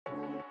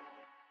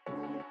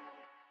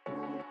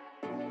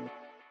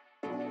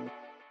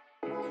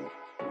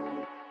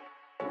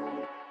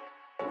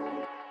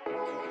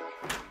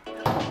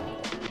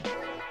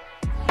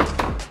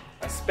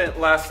spent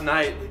last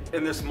night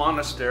in this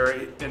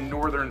monastery in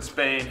northern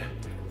Spain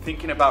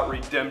thinking about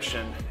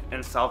redemption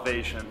and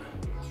salvation.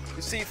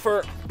 You see,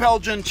 for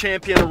Belgian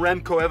champion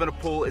Remco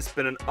Evenepoel, it's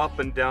been an up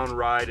and down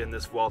ride in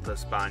this Vuelta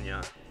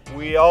España.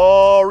 We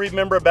all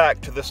remember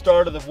back to the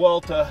start of the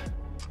Vuelta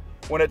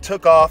when it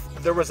took off.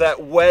 There was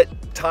that wet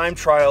time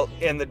trial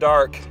in the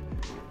dark.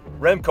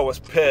 Remco was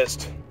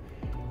pissed.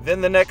 Then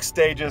the next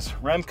stages,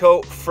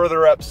 Remco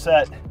further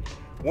upset,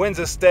 wins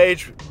a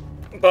stage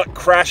but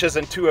crashes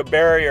into a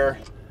barrier.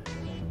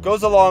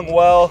 Goes along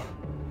well,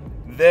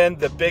 then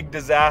the big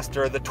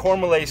disaster, the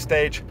Tourmalet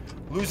stage,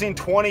 losing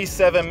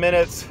 27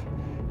 minutes.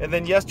 And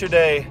then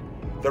yesterday,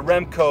 the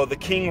Remco, the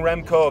King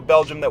Remco of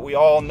Belgium that we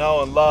all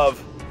know and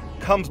love,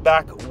 comes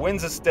back,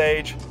 wins a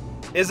stage.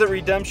 Is it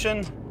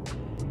redemption?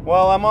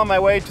 Well, I'm on my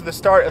way to the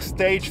start of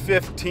stage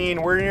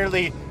 15. We're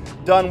nearly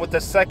done with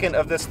the second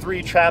of this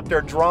 3-chapter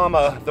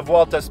drama, the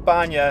Vuelta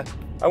España.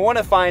 I want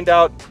to find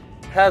out,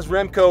 has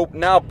Remco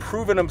now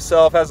proven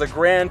himself as a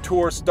Grand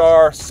Tour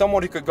star,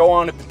 someone who could go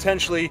on to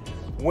potentially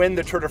win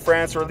the Tour de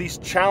France, or at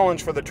least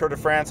challenge for the Tour de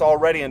France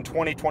already in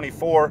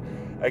 2024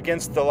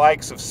 against the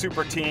likes of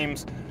super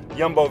teams,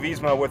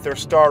 Jumbo-Visma with their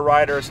star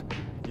riders,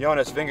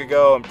 Jonas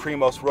Vingegaard and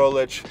Primoz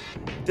Roglic.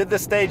 Did the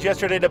stage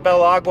yesterday to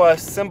Belagua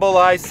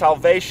symbolize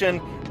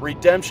salvation,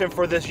 redemption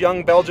for this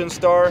young Belgian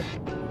star?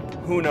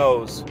 Who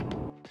knows?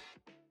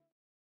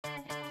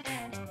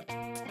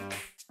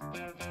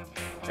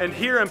 And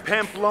here in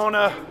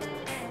Pamplona,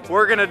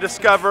 we're gonna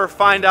discover,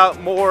 find out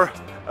more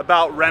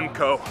about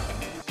Remco.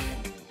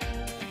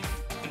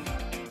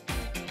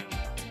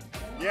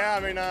 Yeah, I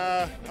mean,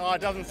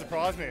 it doesn't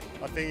surprise me.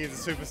 I think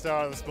he's a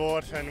superstar of the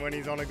sport, and when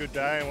he's on a good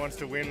day and wants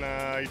to win,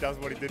 he does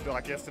what he did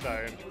like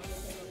yesterday. And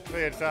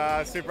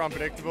it's super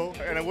unpredictable,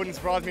 and it wouldn't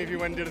surprise me if he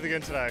went and did it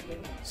again today.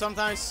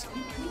 Sometimes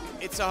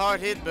it's a hard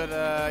hit,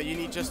 but you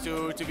need just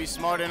to be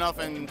smart enough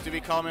and to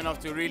be calm enough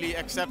to really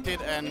accept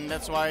it, and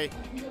that's why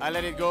I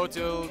let it go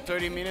till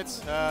 30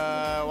 minutes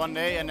one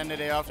day, and then the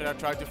day after I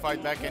tried to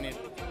fight back, and it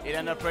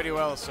ended up pretty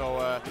well. So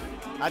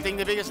I think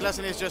the biggest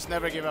lesson is just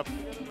never give up.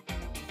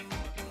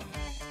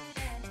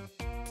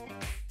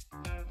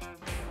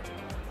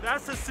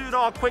 That's the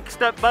Soudal Quick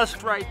Step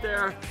bus right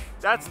there.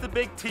 That's the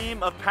big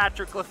team of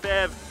Patrick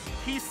Lefevre.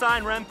 He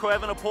signed Remco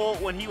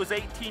Evenepoel when he was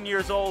 18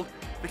 years old.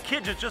 The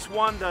kid just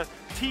won the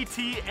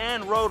TT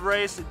and road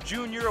race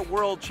Junior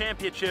World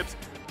Championships.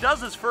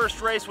 Does his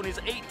first race when he's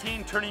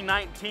 18, turning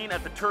 19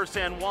 at the Tour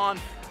San Juan.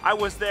 I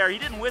was there. He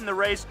didn't win the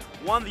race,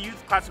 won the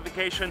youth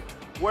classification.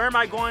 Where am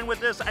I going with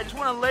this? I just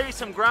want to lay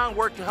some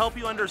groundwork to help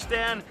you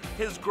understand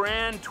his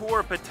Grand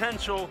Tour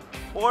potential,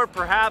 or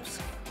perhaps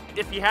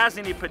if he has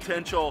any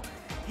potential.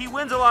 He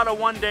wins a lot of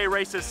one-day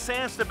races.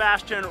 San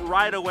Sebastian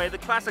right away, the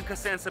Classica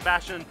San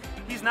Sebastian.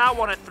 He's now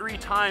won it 3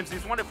 times.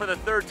 He's won it for the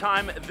 3rd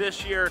time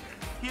this year.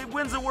 He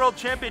wins the World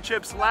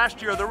Championships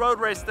last year, the road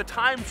race, the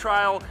time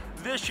trial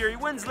this year. He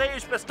wins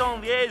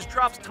Liège-Bastogne-Liège,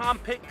 drops Tom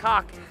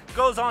Pidcock,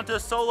 goes on to a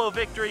solo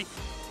victory.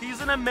 He's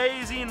an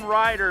amazing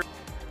rider.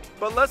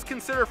 But let's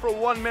consider for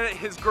 1 minute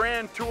his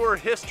Grand Tour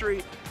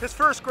history. His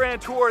first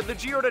Grand Tour, the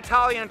Giro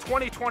d'Italia in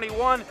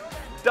 2021,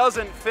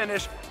 doesn't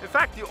finish. In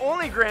fact, the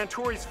only Grand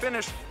Tour he's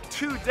finished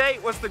to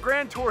date was the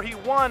Grand Tour he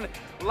won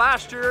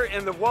last year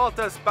in the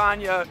Vuelta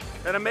España.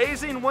 An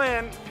amazing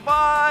win,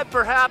 but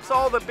perhaps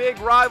all the big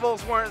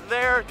rivals weren't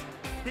there.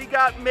 He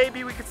got,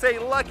 maybe we could say,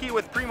 lucky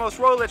with Primoz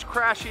Roglic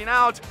crashing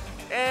out,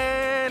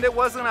 and it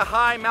wasn't a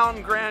high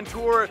mountain Grand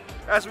Tour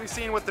as we've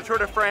seen with the Tour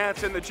de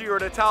France and the Giro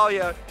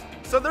d'Italia.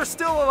 So there's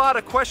still a lot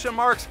of question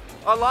marks,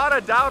 a lot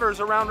of doubters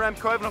around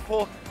Remco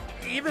Evenepoel,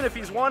 even if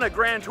he's won a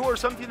Grand Tour,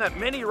 something that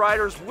many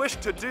riders wish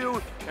to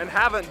do and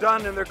haven't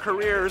done in their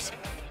careers.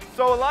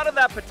 So a lot of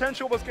that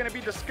potential was going to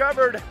be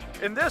discovered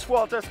in this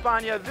Vuelta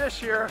España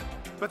this year,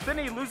 but then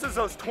he loses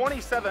those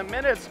 27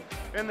 minutes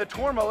in the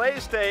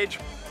Tourmalet stage,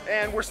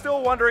 and we're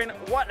still wondering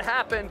what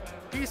happened.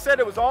 He said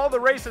it was all the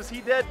races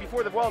he did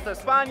before the Vuelta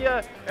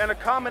España and a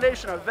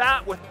combination of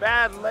that with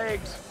bad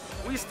legs.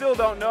 We still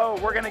don't know.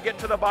 We're going to get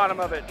to the bottom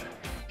of it.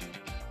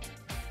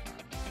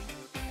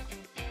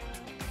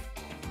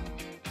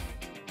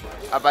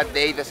 A bad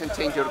day doesn't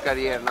change your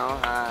career, no?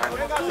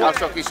 And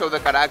also he showed the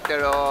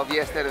character of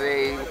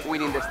yesterday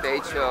winning the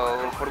stage,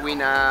 so for win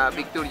a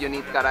big tour you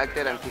need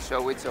character, and he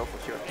showed it, so for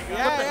sure.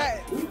 Yeah,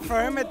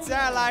 for him it's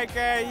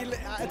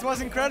it was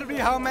incredibly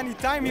how many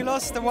times he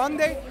lost the one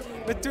day,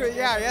 but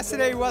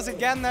yesterday he was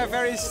again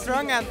very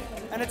strong, and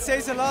it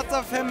says a lot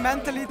of him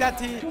mentally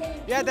that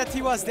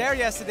he was there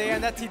yesterday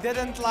and that he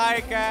didn't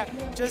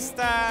just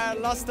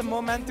lost the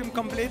momentum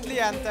completely,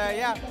 and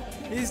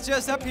he's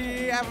just up,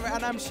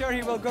 and I'm sure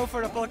he will go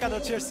for the Polka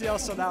Dot Jersey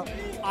also now.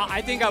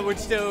 I think I would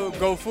still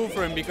go full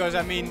for him, because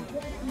I mean,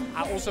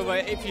 also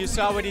if you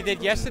saw what he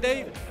did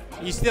yesterday,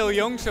 he's still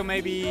young, so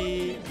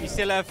maybe he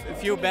still have a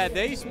few bad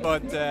days,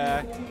 but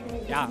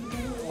yeah,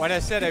 what I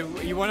said,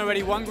 he won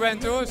already 1 Grand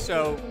Tour,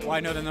 so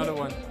why not another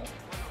one?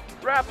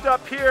 Wrapped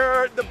up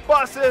here, the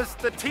buses,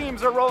 the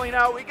teams are rolling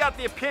out. We got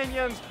the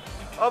opinions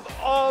of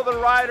all the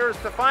riders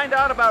to find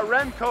out about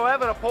Remco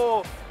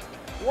Evenepoel.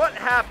 What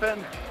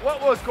happened?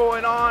 What was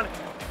going on?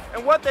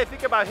 and what they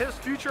think about his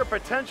future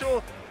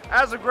potential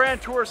as a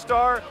Grand Tour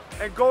star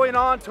and going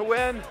on to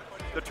win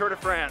the Tour de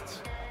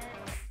France.